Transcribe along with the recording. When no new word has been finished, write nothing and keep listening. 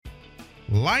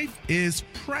Life is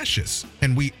precious,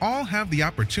 and we all have the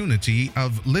opportunity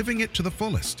of living it to the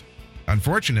fullest.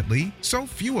 Unfortunately, so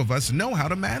few of us know how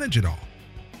to manage it all.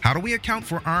 How do we account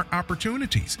for our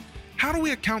opportunities? How do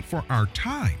we account for our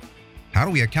time? How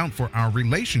do we account for our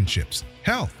relationships,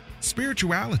 health,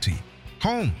 spirituality,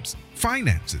 homes,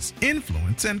 finances,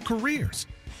 influence, and careers?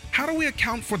 How do we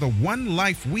account for the one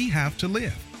life we have to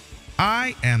live?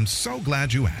 I am so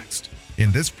glad you asked.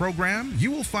 In this program,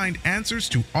 you will find answers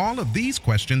to all of these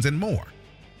questions and more.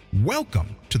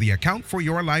 Welcome to the Account for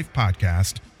Your Life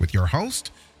podcast with your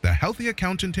host, the healthy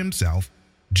accountant himself,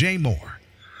 Jay Moore.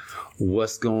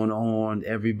 What's going on,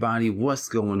 everybody? What's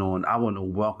going on? I want to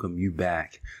welcome you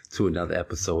back to another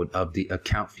episode of the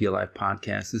Account for Your Life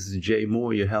podcast. This is Jay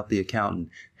Moore, your healthy accountant,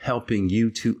 helping you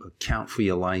to account for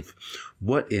your life.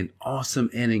 What an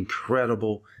awesome and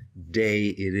incredible day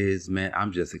it is, man.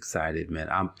 I'm just excited, man.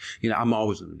 I'm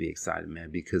always going to be excited, man,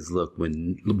 because look,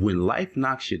 when life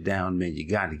knocks you down, man, you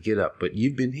got to get up. But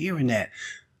you've been hearing that.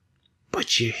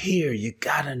 But you're here. You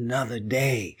got another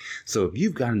day. So if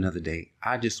you've got another day,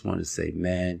 I just want to say,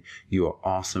 man, you are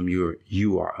awesome.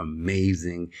 You are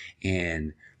amazing.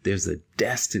 And there's a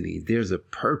destiny. There's a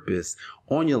purpose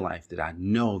on your life that I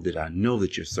know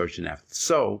that you're searching after.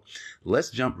 So let's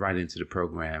jump right into the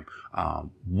program.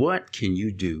 What can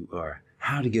you do, or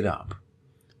how to get up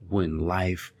when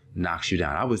life knocks you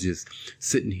down? I was just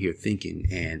sitting here thinking,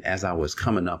 and as I was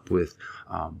coming up with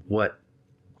what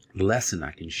lesson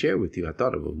I can share with you, I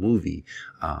thought of a movie.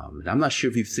 And I'm not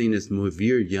sure if you've seen this movie. If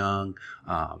you're young,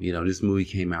 this movie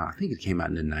came out, I think it came out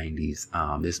in the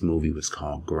 90s. This movie was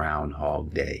called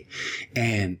Groundhog Day.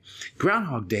 And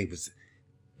Groundhog Day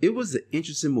was an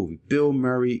interesting movie. Bill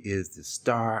Murray is the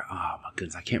star. Oh my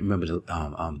goodness, I can't remember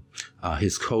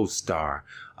his co-star,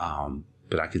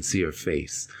 but I can see her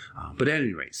face. But at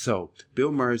any rate, so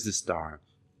Bill Murray's the star,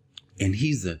 and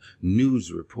he's a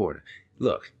news reporter.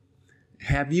 Look,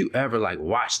 have you ever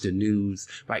watched the news?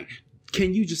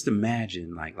 Can you just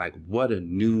imagine what a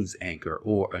news anchor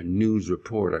or a news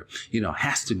reporter,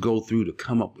 has to go through to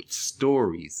come up with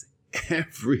stories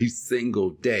every single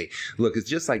day? Look, it's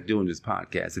just like doing this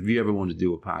podcast. If you ever want to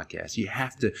do a podcast, you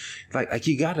have to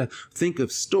you got to think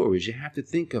of stories. You have to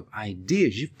think of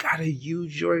ideas. You've got to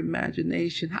use your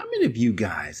imagination. How many of you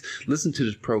guys listen to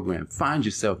this program find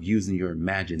yourself using your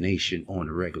imagination on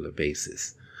a regular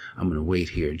basis? I'm going to wait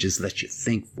here and just let you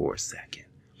think for a second.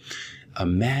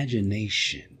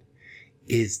 Imagination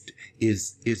is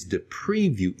the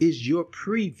preview, is your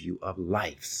preview of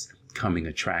life's coming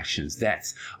attractions.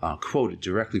 That's quoted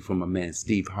directly from a man,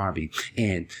 Steve Harvey.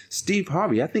 And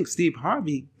I think Steve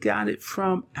Harvey got it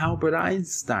from Albert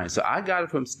Einstein. So I got it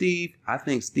from Steve. I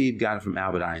think Steve got it from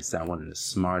Albert Einstein, one of the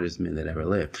smartest men that ever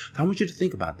lived. So I want you to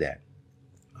think about that.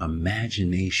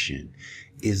 Imagination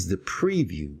is the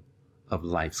preview of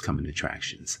life's coming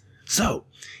attractions. So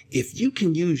if you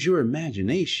can use your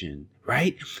imagination,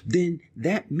 right, then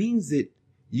that means that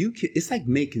it's like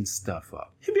making stuff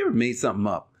up. Have you ever made something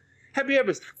up? Have you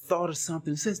ever thought of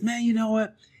something that says, man, you know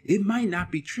what? It might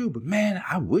not be true, but man,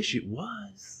 I wish it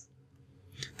was.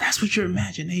 That's what your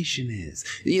imagination is.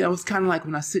 It's kind of like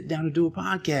when I sit down to do a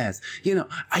podcast.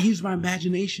 I use my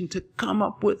imagination to come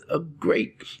up with a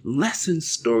great lesson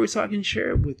story so I can share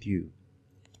it with you.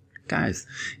 Guys,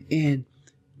 and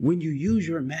when you use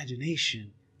your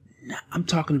imagination, I'm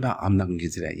not going to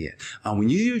get to that yet. When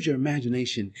you use your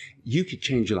imagination, you could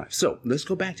change your life. So let's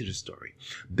go back to the story.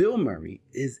 Bill Murray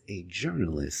is a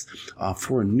journalist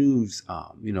for a news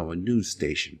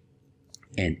station.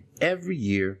 And every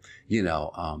year,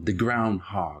 the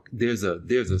groundhog, there's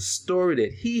a story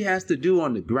that he has to do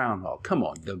on the groundhog. Come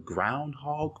on, the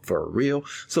groundhog for real.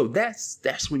 So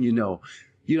that's when you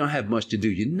don't have much to do.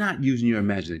 You're not using your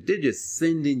imagination. They're just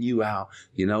sending you out.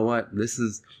 You know what? This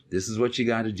is what you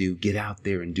got to do. Get out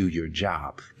there and do your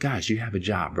job. Guys, you have a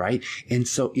job, right? And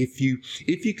so if you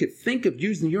could think of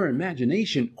using your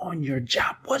imagination on your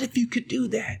job, what if you could do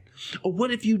that? Or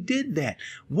what if you did that?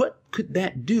 What could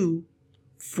that do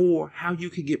for how you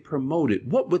could get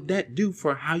promoted? What would that do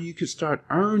for how you could start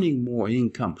earning more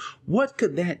income? What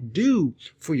could that do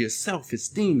for your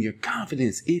self-esteem, your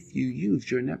confidence, if you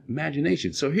use your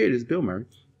imagination? So here it is, Bill Murray.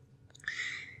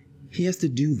 He has to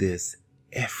do this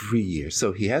every year.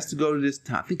 So he has to go to this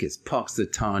town. I think it's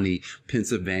Punxsutawney,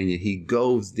 Pennsylvania. He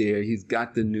goes there. He's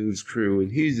got the news crew, and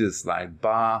he's just like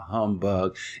bah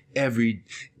humbug not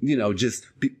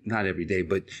every day,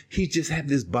 but he just had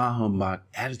this bah humbug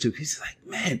attitude. He's like,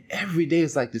 man, every day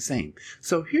is like the same.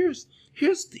 So here's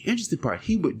the interesting part.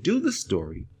 He would do the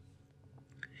story,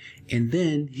 And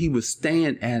then he was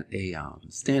staying at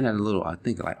a little, I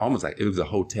think like almost like it was a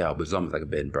hotel, but it's almost like a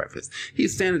bed and breakfast. He'd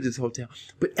stand at this hotel,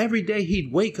 but every day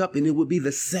he'd wake up and it would be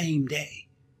the same day.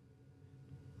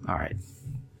 All right,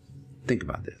 think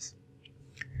about this.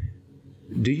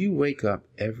 Do you wake up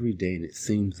every day and it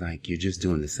seems like you're just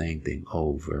doing the same thing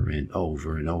over and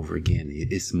over and over again?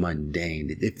 It's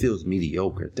mundane. It feels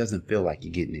mediocre. It doesn't feel like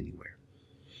you're getting anywhere.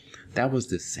 That was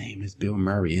the same as Bill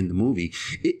Murray in the movie.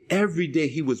 Every day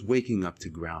he was waking up to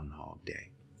Groundhog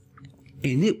Day.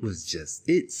 And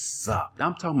it sucked.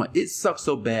 I'm talking about it sucked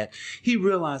so bad. He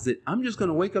realized that I'm just going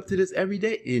to wake up to this every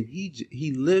day. And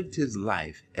he lived his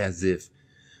life as if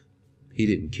he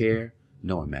didn't care.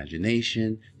 No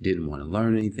imagination, didn't want to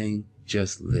learn anything,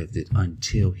 just lived it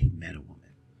until he met a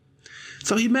woman.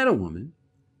 So he met a woman.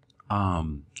 I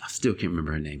still can't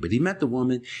remember her name, but he met the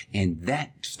woman and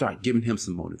that started giving him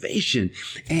some motivation.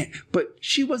 But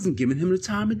she wasn't giving him the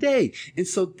time of day. And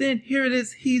so then here it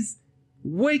is. He's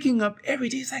waking up every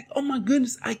day. He's like, oh my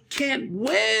goodness, I can't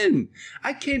win.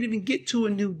 I can't even get to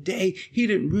a new day. He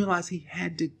didn't realize he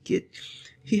had to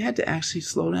actually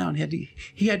slow down.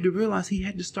 He had to realize he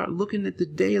had to start looking at the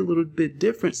day a little bit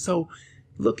different. So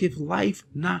look, if life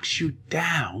knocks you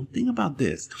down, think about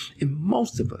this. And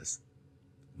most of us,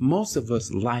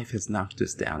 life has knocked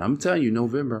us down. I'm telling you,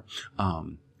 November,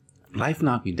 life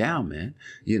knocked me down, man.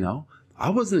 You know, I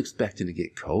wasn't expecting to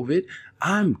get COVID.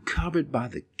 I'm covered by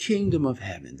the kingdom of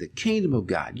heaven, the kingdom of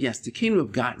God. Yes, the kingdom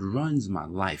of God runs my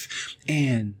life.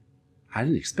 And I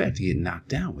didn't expect to get knocked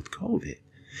down with COVID.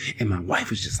 And my wife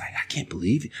was just like, I can't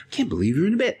believe you're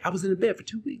in the bed. I was in the bed for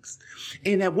 2 weeks.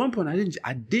 And at one point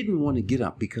I didn't want to get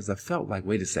up because I felt like,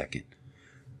 wait a second.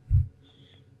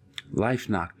 Life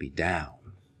knocked me down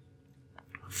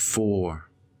for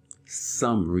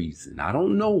some reason. I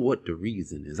don't know what the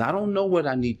reason is. I don't know what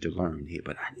I need to learn here,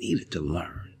 but I needed to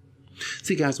learn.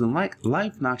 See, guys, when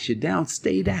life knocks you down,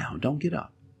 stay down. Don't get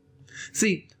up.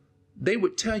 See, they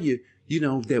would tell you,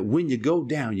 that when you go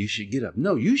down, you should get up.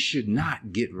 No, you should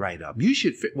not get right up. You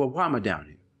should, why am I down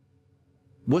here?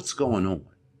 What's going on?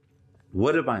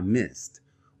 What have I missed?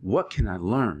 What can I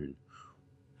learn?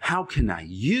 How can I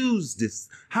use this?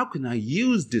 How can I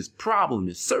use this problem,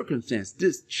 this circumstance,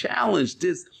 this challenge,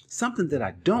 this something that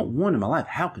I don't want in my life?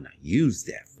 How can I use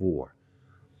that for?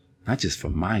 Not just for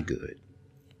my good,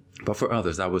 but for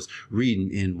others. I was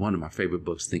reading in one of my favorite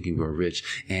books, Think and Grow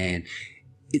Rich, and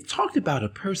it talked about a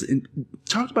person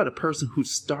who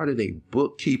started a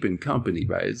bookkeeping company,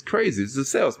 right? It's crazy. It's a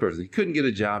salesperson. He couldn't get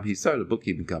a job. He started a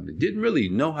bookkeeping company. Didn't really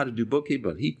know how to do bookkeeping,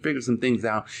 but he figured some things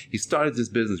out. He started this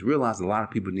business, realized a lot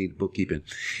of people need bookkeeping.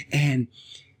 And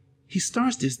he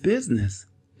starts this business,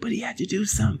 but he had to do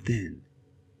something.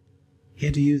 He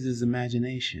had to use his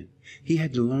imagination. He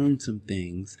had to learn some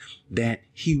things that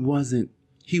he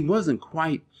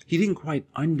didn't quite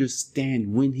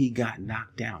understand when he got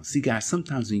knocked down. See, guys,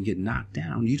 sometimes when you get knocked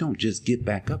down, you don't just get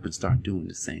back up and start doing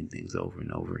the same things over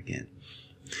and over again.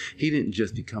 He didn't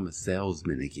just become a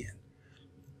salesman again.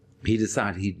 He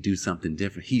decided he'd do something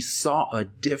different. He saw a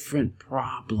different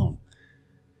problem.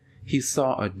 He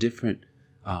saw a different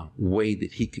way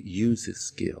that he could use his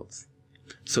skills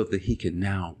so that he could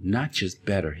now not just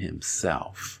better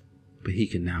himself, but he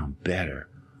can now better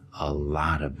a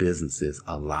lot of businesses,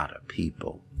 a lot of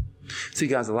people. See,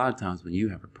 guys, a lot of times when you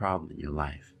have a problem in your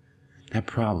life, that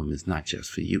problem is not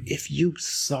just for you. If you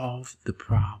solve the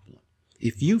problem,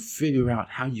 if you figure out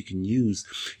how you can use,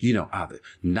 either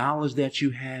knowledge that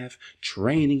you have,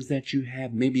 trainings that you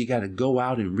have, maybe you got to go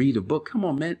out and read a book. Come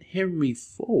on, man. Henry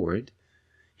Ford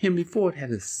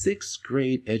had a 6th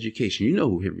grade education. You know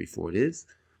who Henry Ford is.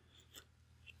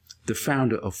 The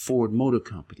founder of Ford Motor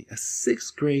Company, a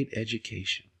 6th grade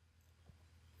education.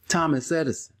 Thomas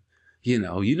Edison, you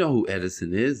know who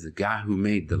Edison is, the guy who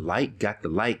made the light, got the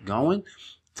light going.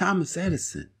 Thomas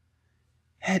Edison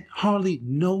had hardly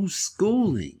no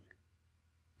schooling,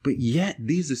 but yet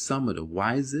these are some of the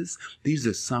wisest, these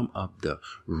are some of the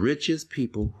richest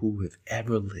people who have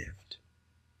ever lived.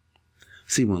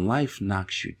 See, when life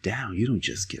knocks you down, you don't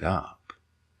just get up.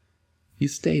 You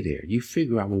stay there. You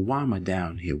figure out, well, why am I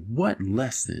down here? What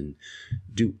lesson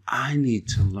do I need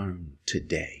to learn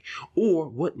today? Or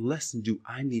what lesson do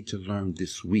I need to learn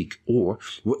this week? Or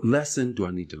what lesson do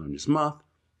I need to learn this month,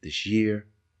 this year,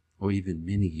 or even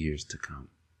many years to come?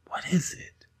 What is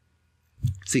it?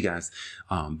 See, guys,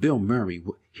 Bill Murray,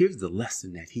 here's the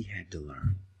lesson that he had to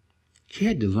learn. He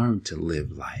had to learn to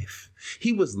live life.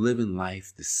 He was living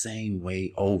life the same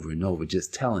way over and over,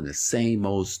 just telling the same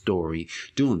old story,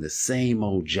 doing the same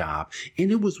old job.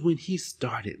 And it was when he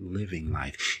started living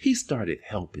life, he started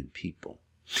helping people.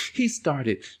 He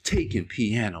started taking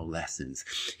piano lessons.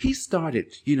 He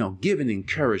started, giving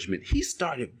encouragement. He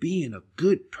started being a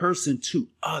good person to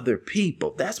other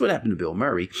people. That's what happened to Bill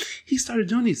Murray. He started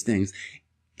doing these things.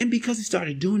 And because he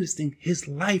started doing this thing, his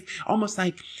life, almost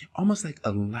like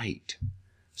a light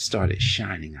started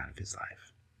shining out of his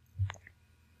life.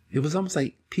 It was almost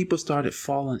like people started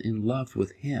falling in love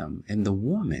with him. And the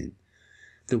woman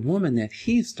that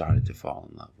he started to fall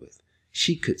in love with,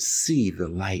 she could see the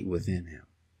light within him.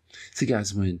 See,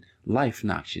 guys, when life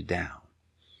knocks you down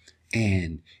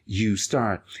and you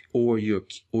start or you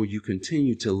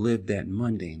continue to live that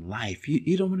mundane life,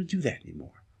 you don't want to do that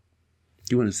anymore.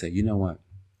 You want to say, you know what?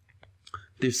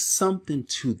 There's something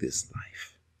to this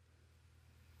life.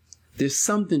 There's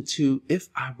something to, if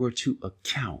I were to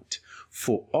account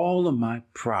for all of my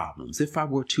problems, if I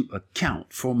were to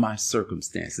account for my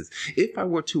circumstances, if I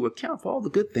were to account for all the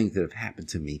good things that have happened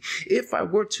to me, if I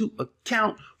were to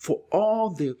account for all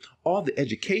the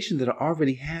education that I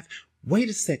already have, wait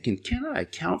a second, can I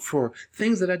account for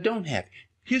things that I don't have?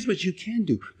 Here's what you can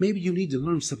do. Maybe you need to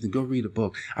learn something. Go read a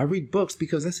book. I read books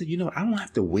because I said, I don't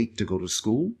have to wait to go to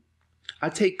school. I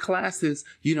take classes,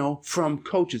 from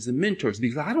coaches and mentors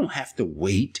because I don't have to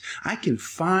wait. I can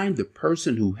find the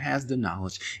person who has the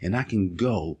knowledge and I can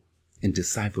go and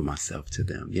disciple myself to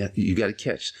them. Yeah, you got to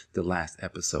catch the last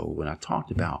episode when I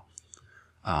talked about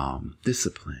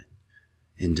discipline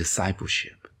and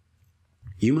discipleship.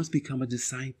 You must become a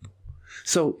disciple.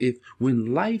 So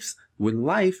when life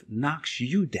knocks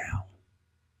you down,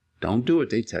 don't do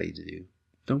what they tell you to do.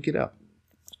 Don't get up.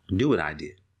 Do what I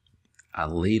did. I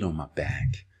laid on my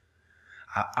back.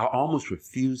 I almost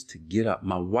refused to get up.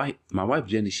 My wife,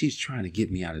 Jenny, she's trying to get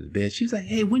me out of the bed. She's like,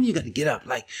 hey, when are you going to get up?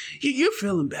 Like, you're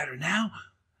feeling better now.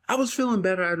 I was feeling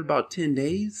better after about 10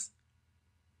 days.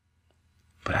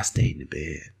 But I stayed in the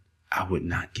bed. I would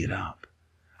not get up.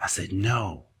 I said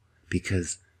no,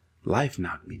 because life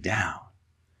knocked me down.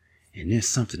 And there's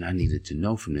something I needed to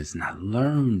know from this. And I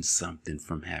learned something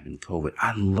from having COVID.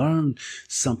 I learned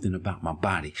something about my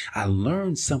body. I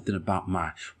learned something about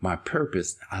my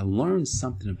purpose. I learned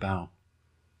something about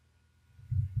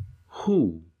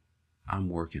who I'm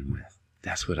working with.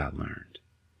 That's what I learned.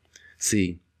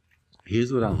 See,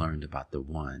 here's what I learned about the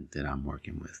one that I'm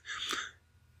working with.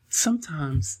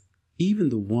 Sometimes even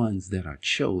the ones that are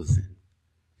chosen,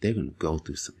 they're going to go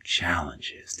through some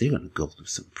challenges. They're going to go through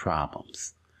some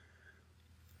problems.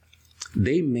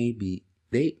 They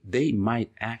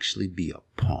might actually be a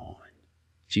pawn.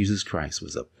 Jesus Christ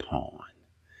was a pawn.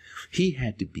 He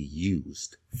had to be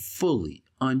used fully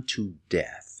unto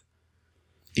death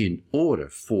in order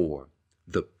for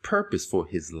the purpose for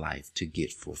his life to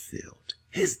get fulfilled.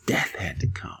 His death had to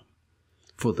come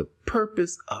for the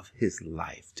purpose of his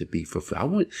life to be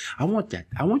fulfilled. I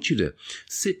want you to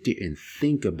sit there and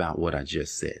think about what I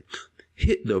just said.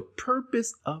 The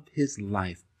purpose of his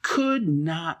life could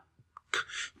not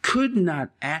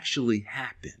actually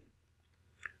happen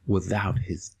without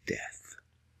his death.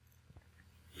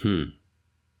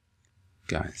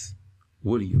 Guys,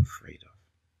 what are you afraid of?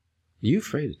 Are you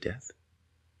afraid of death?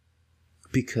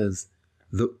 Because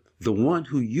the one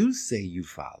who you say you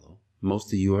follow,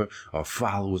 most of you are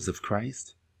followers of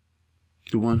Christ,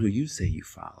 the one who you say you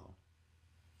follow,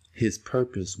 his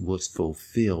purpose was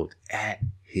fulfilled at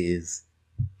his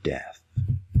death.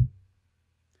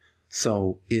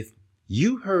 So if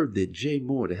you heard that Jay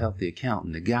Moore, the healthy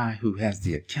accountant, the guy who has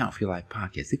the Account for Your Life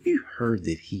podcast, if you heard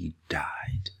that he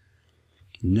died,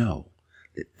 know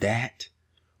that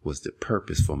was the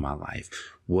purpose for my life,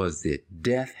 was that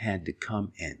death had to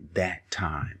come at that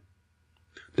time.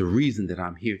 The reason that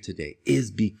I'm here today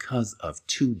is because of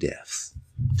two deaths.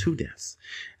 Two deaths.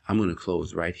 I'm going to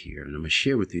close right here, and I'm going to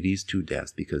share with you these two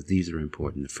deaths because these are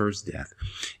important. The first death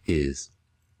is,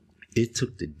 it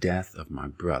took the death of my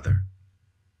brother,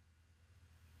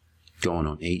 going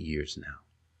on 8 years now.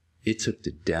 It took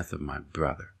the death of my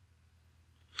brother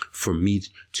for me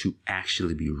to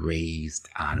actually be raised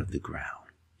out of the ground.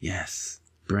 Yes,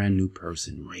 brand new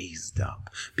person raised up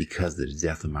because of the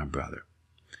death of my brother.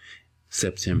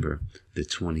 September the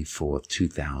 24th,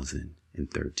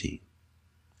 2013.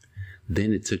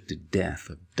 Then it took the death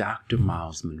of Dr.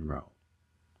 Miles Monroe.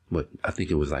 But I think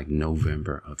it was like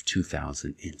November of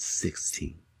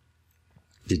 2016.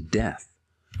 The death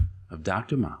of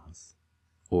Dr. Miles,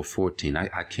 or 14.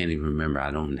 I can't even remember.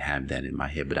 I don't have that in my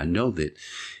head, but I know that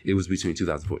it was between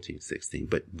 2014 and 16.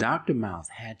 But Dr. Miles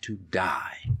had to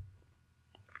die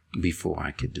before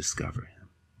I could discover him.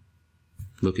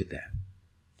 Look at that.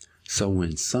 So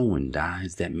when someone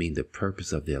dies, that means the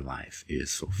purpose of their life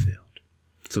is fulfilled.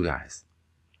 So guys,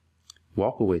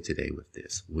 Walk away today with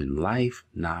this. When life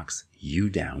knocks you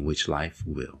down, which life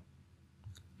will,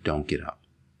 don't get up.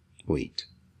 Wait.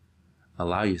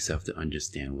 Allow yourself to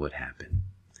understand what happened.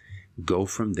 Go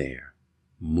from there.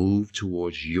 Move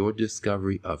towards your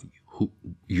discovery of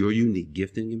your unique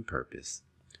gifting and purpose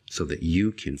so that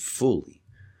you can fully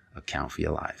account for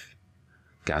your life.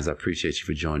 Guys, I appreciate you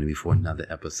for joining me for another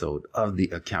episode of the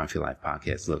Account for Your Life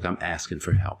podcast. Look, I'm asking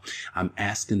for help. I'm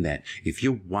asking that if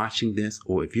you're watching this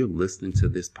or if you're listening to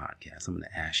this podcast, I'm going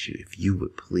to ask you if you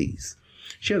would please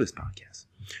share this podcast.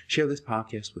 Share this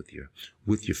podcast with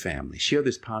your family. Share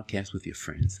this podcast with your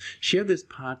friends. Share this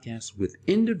podcast with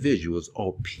individuals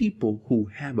or people who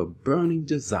have a burning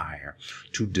desire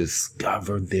to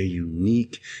discover their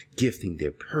unique gifting,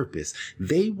 their purpose.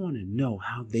 They want to know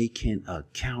how they can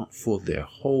account for their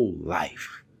whole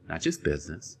life, not just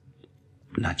business,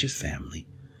 not just family,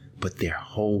 but their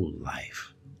whole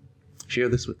life. Share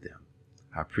this with them.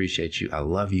 I appreciate you. I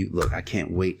love you. Look, I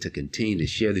can't wait to continue to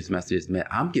share these messages. Man,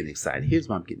 I'm getting excited. Here's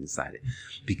why I'm getting excited.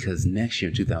 Because next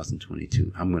year in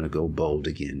 2022, I'm going to go bold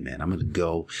again, man. I'm going to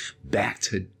go back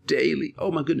to daily.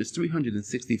 Oh my goodness,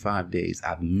 365 days.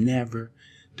 I've never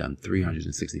done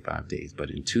 365 days. But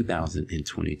in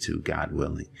 2022, God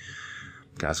willing,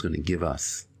 God's going to give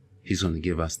us, He's going to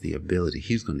give us the ability.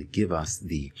 He's going to give us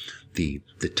the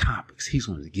topics. He's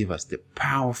going to give us the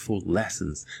powerful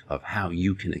lessons of how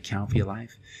you can account for your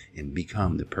life and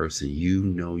become the person you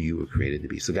know you were created to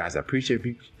be. So guys, I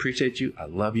appreciate you. I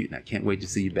love you. And I can't wait to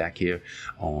see you back here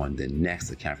on the next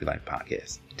Account for Your Life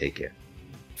podcast. Take care.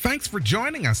 Thanks for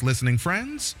joining us, listening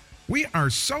friends. We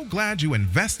are so glad you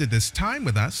invested this time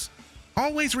with us.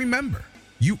 Always remember,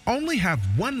 you only have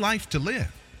one life to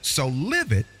live, so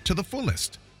live it to the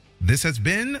fullest. This has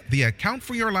been the Account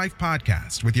for Your Life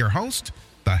podcast with your host,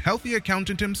 the healthy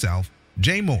accountant himself,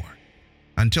 Jay Moore.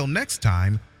 Until next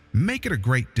time, make it a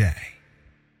great day.